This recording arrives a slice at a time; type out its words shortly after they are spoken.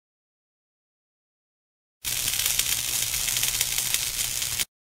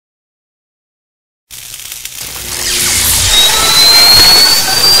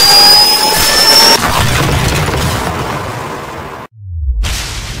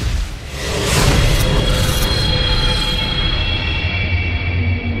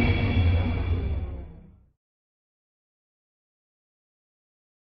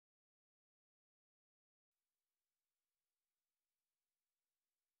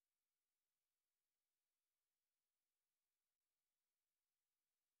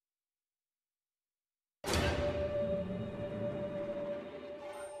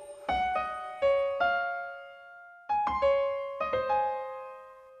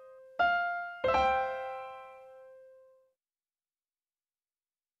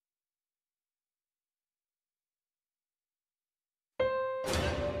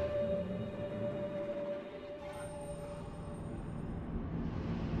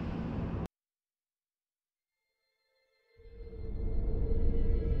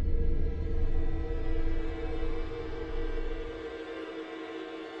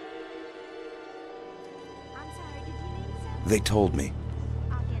They told me.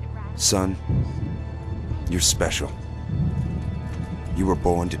 Son, you're special. You were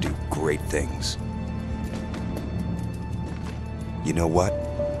born to do great things. You know what?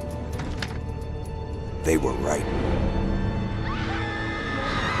 They were right.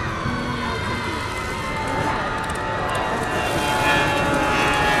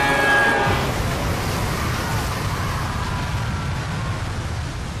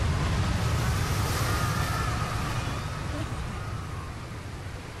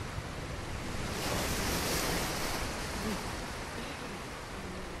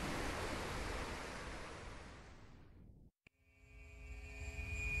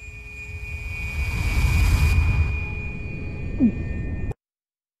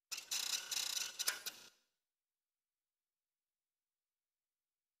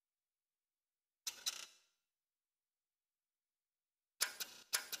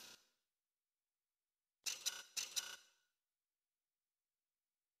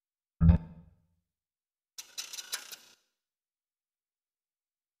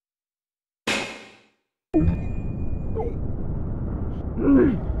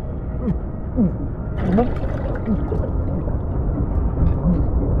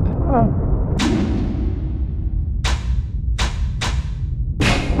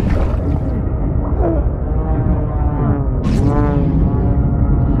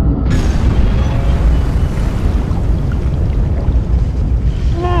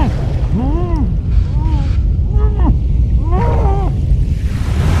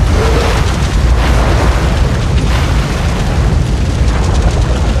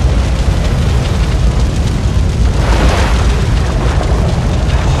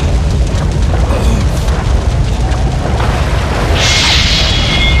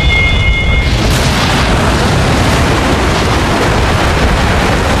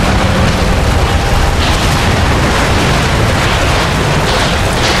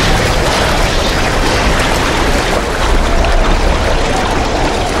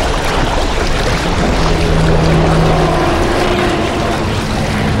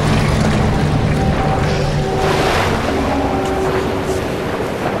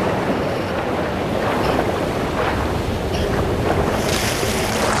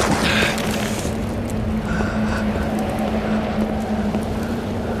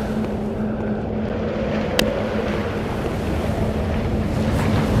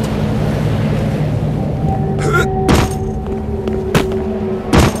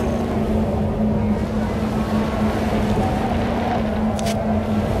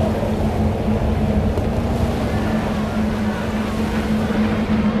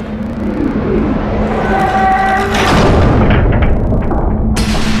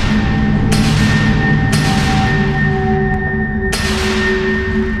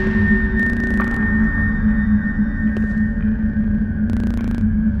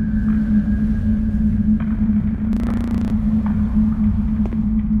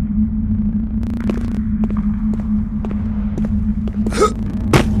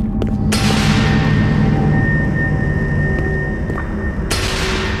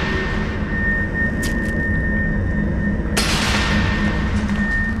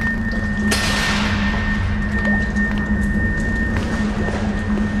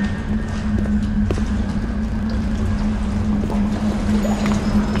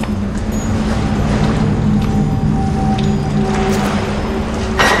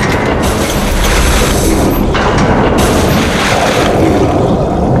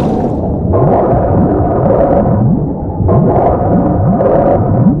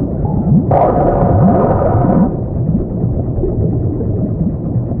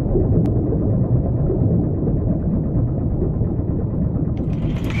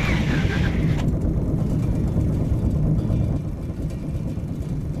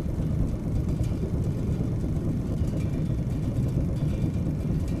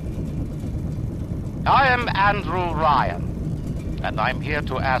 I am Andrew Ryan, and I'm here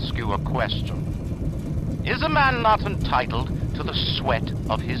to ask you a question. Is a man not entitled to the sweat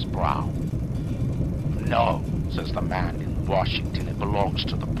of his brow? No, says the man in Washington, it belongs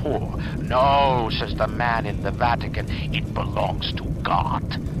to the poor. No, says the man in the Vatican, it belongs to God.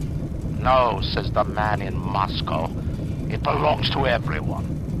 No, says the man in Moscow, it belongs to everyone.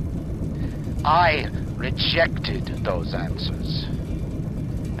 I rejected those answers.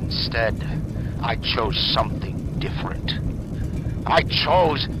 Instead, I chose something different. I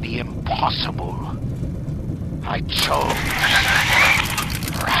chose the impossible. I chose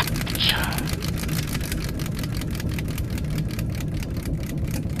rapture.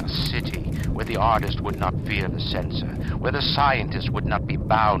 A city where the artist would not fear the censor, where the scientist would not be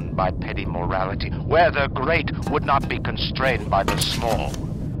bound by petty morality, where the great would not be constrained by the small.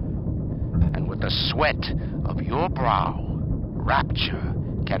 And with the sweat of your brow, Rapture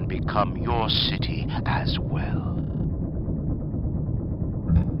can become your city as well.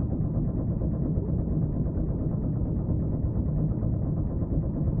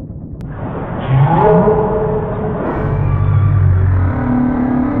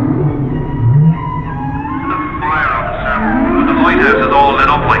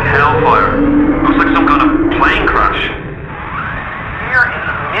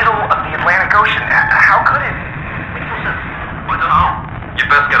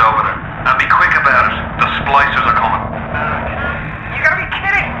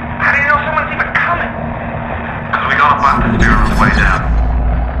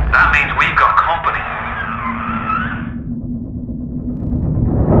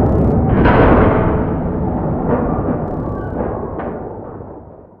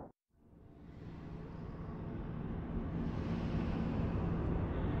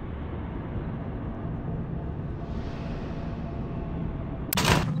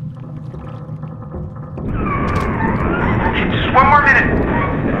 One more minute.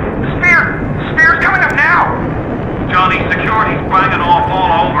 Spear's coming up now. Johnny, security's banging off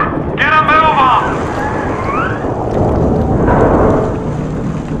all over. Get a move on.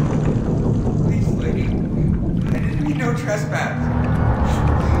 Please, lady. I didn't mean no trespass.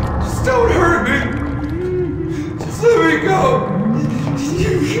 Just don't hurt me. Just let me go.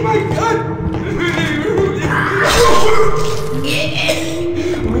 You my gun.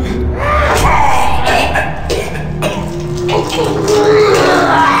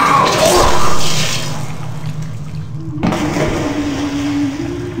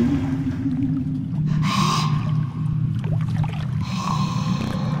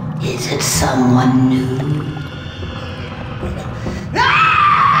 Is it someone new?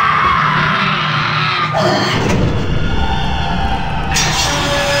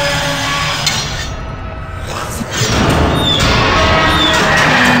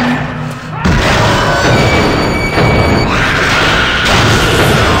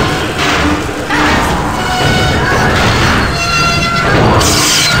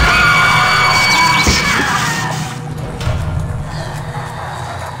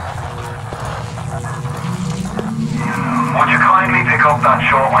 That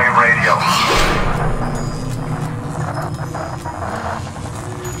shortwave radio.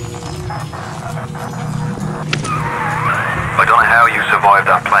 I don't know how you survived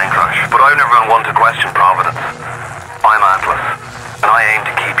that plane crash, but I've never been one to question Providence. I'm Atlas, and I aim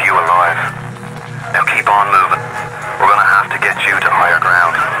to keep you alive. Now keep on moving. We're gonna have to get you to higher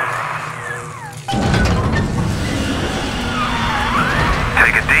ground.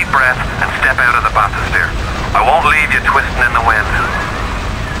 Take a deep breath and step out of the bathysphere. I won't leave you twisting in the wind.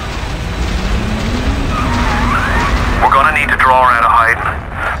 We're gonna need to draw her out of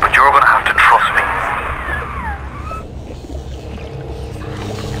hiding, but you're gonna have to trust me.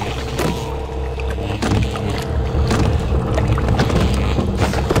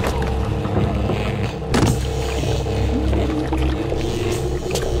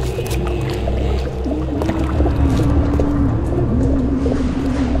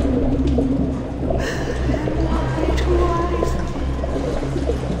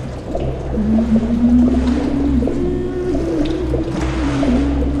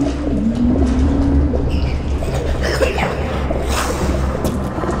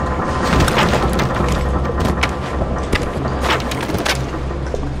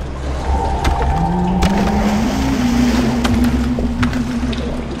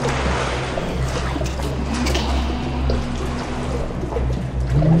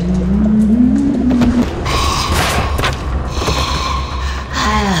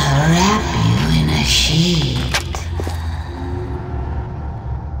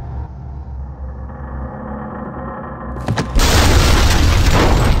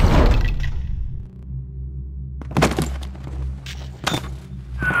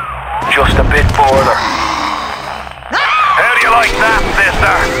 Just a bit further. How do you like that,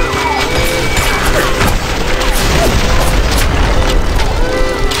 sister?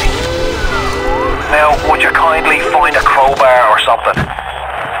 Now, would you kindly find a crowbar or something?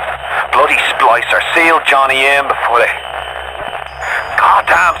 Bloody splicer, sealed Johnny in before they...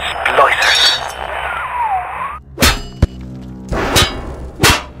 Goddamn splicers.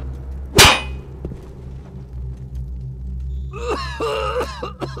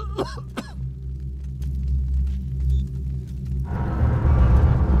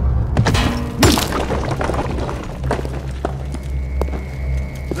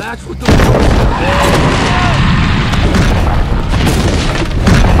 That's what the...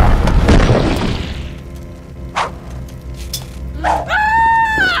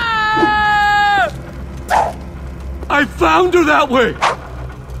 I found her that way!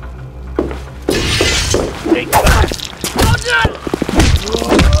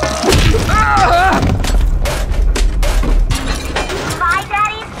 My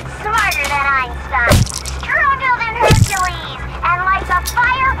daddy's smarter than Einstein, stronger than Hercules, and lights a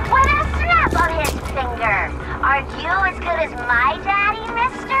fire with a snap of his finger. Are you as good as my daddy,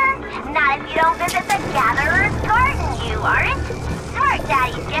 mister? Not if you don't visit the Gatherer's Garden, you aren't. Smart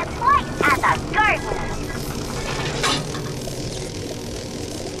daddies get flights at the garden.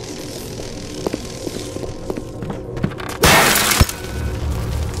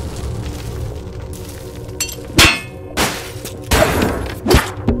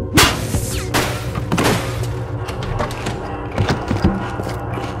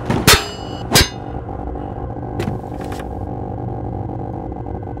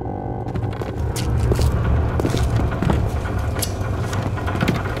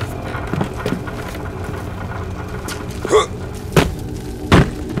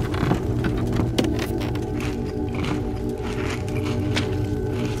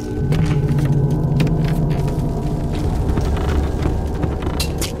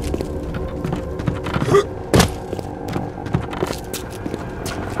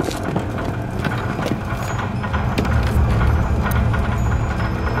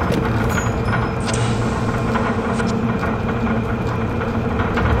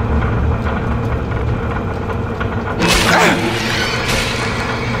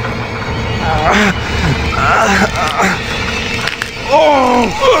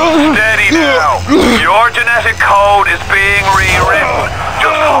 Steady now. Your genetic code is being rewritten.